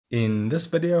In this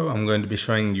video, I'm going to be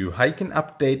showing you how you can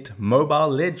update Mobile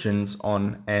Legends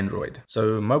on Android.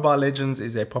 So Mobile Legends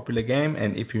is a popular game,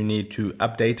 and if you need to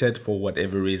update it for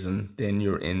whatever reason, then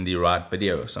you're in the right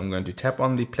video. So I'm going to tap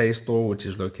on the Play Store, which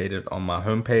is located on my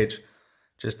homepage.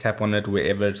 Just tap on it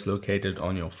wherever it's located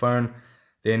on your phone.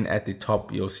 Then at the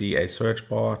top, you'll see a search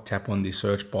bar. Tap on the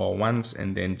search bar once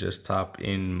and then just type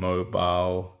in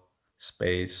mobile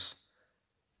space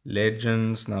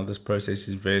Legends. Now this process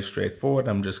is very straightforward.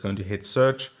 I'm just going to hit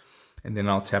search and then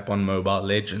I'll tap on Mobile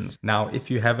Legends. Now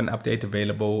if you have an update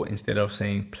available, instead of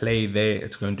saying play there,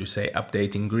 it's going to say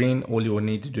update in green. All you will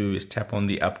need to do is tap on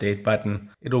the update button.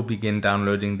 It'll begin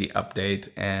downloading the update,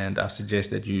 and I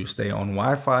suggest that you stay on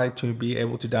Wi-Fi to be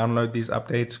able to download these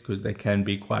updates because they can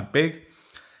be quite big.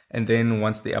 And then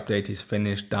once the update is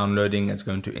finished downloading, it's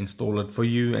going to install it for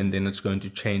you, and then it's going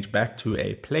to change back to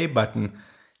a play button.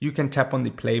 You can tap on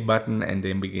the play button and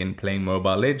then begin playing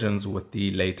Mobile Legends with the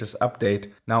latest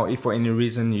update. Now, if for any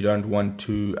reason you don't want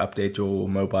to update your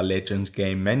Mobile Legends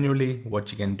game manually,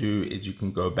 what you can do is you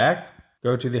can go back,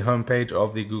 go to the homepage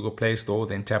of the Google Play Store,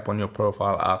 then tap on your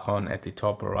profile icon at the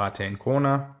top right hand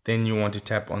corner. Then you want to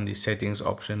tap on the settings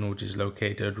option, which is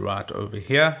located right over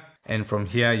here. And from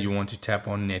here, you want to tap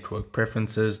on network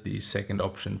preferences, the second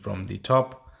option from the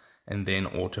top, and then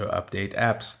auto update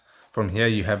apps. From here,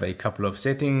 you have a couple of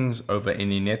settings over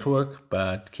any network,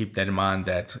 but keep that in mind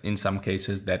that in some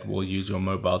cases that will use your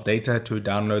mobile data to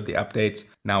download the updates.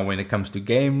 Now, when it comes to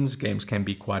games can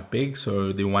be quite big.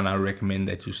 So the one I recommend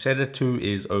that you set it to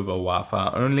is over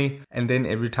Wi-Fi only. And then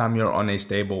every time you're on a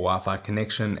stable Wi-Fi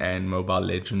connection and Mobile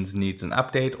Legends needs an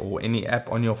update, or any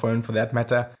app on your phone for that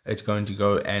matter, it's going to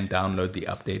go and download the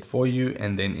update for you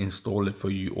and then install it for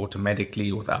you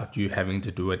automatically without you having to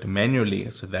do it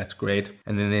manually. So that's great.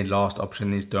 And then the last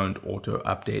option is don't auto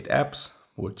update apps,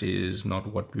 which is not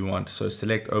what we want. So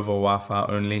select over Wi-Fi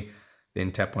only,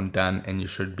 then tap on done, and you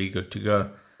should be good to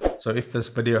go. So if this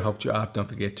video helped you out, don't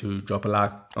forget to drop a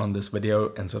like on this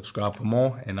video and subscribe for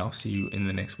more, and I'll see you in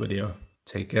the next video.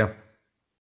 Take care.